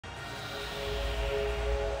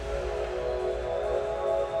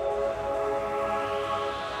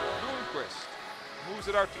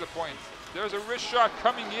it out to the point. There's a wrist shot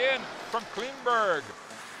coming in from Klingberg.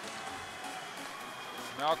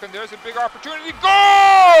 Malkin, there's a big opportunity.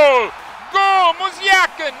 Goal! Goal!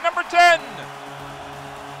 Muzyakin, number 10.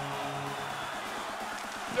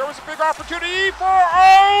 There was a big opportunity for,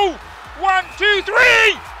 1, 2,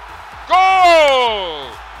 3!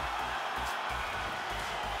 Goal!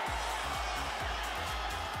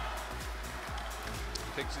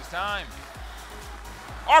 Takes his time.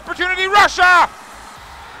 Opportunity, Russia!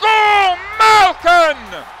 Goal, Malkin!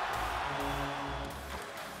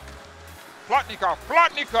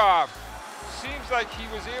 Plotnikov. Seems like he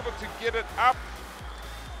was able to get it up.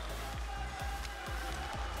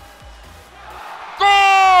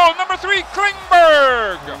 Goal, number 3,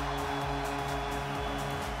 Klingberg!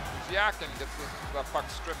 Yakin gets the puck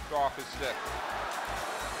stripped off his stick.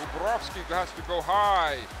 Bobrovsky has to go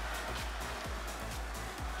high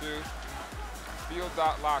to field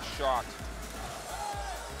that last shot.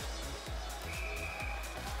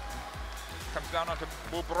 Comes down onto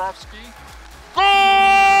Bobrovsky.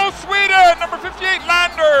 Goal! Sweden! Number 58,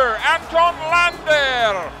 Lander! Anton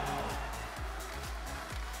Lander!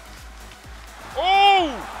 Oh!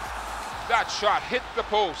 That shot hit the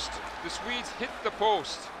post. The Swedes hit the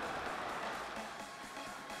post.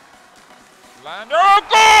 Lander,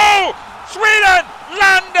 goal! Sweden!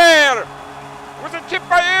 Lander! With a tip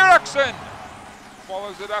by Eriksson.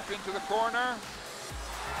 Follows it up into the corner.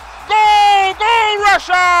 Goal! Goal,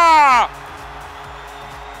 Russia!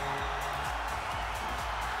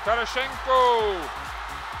 Tarasenko.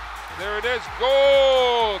 There it is.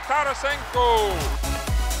 Goal! Tarasenko.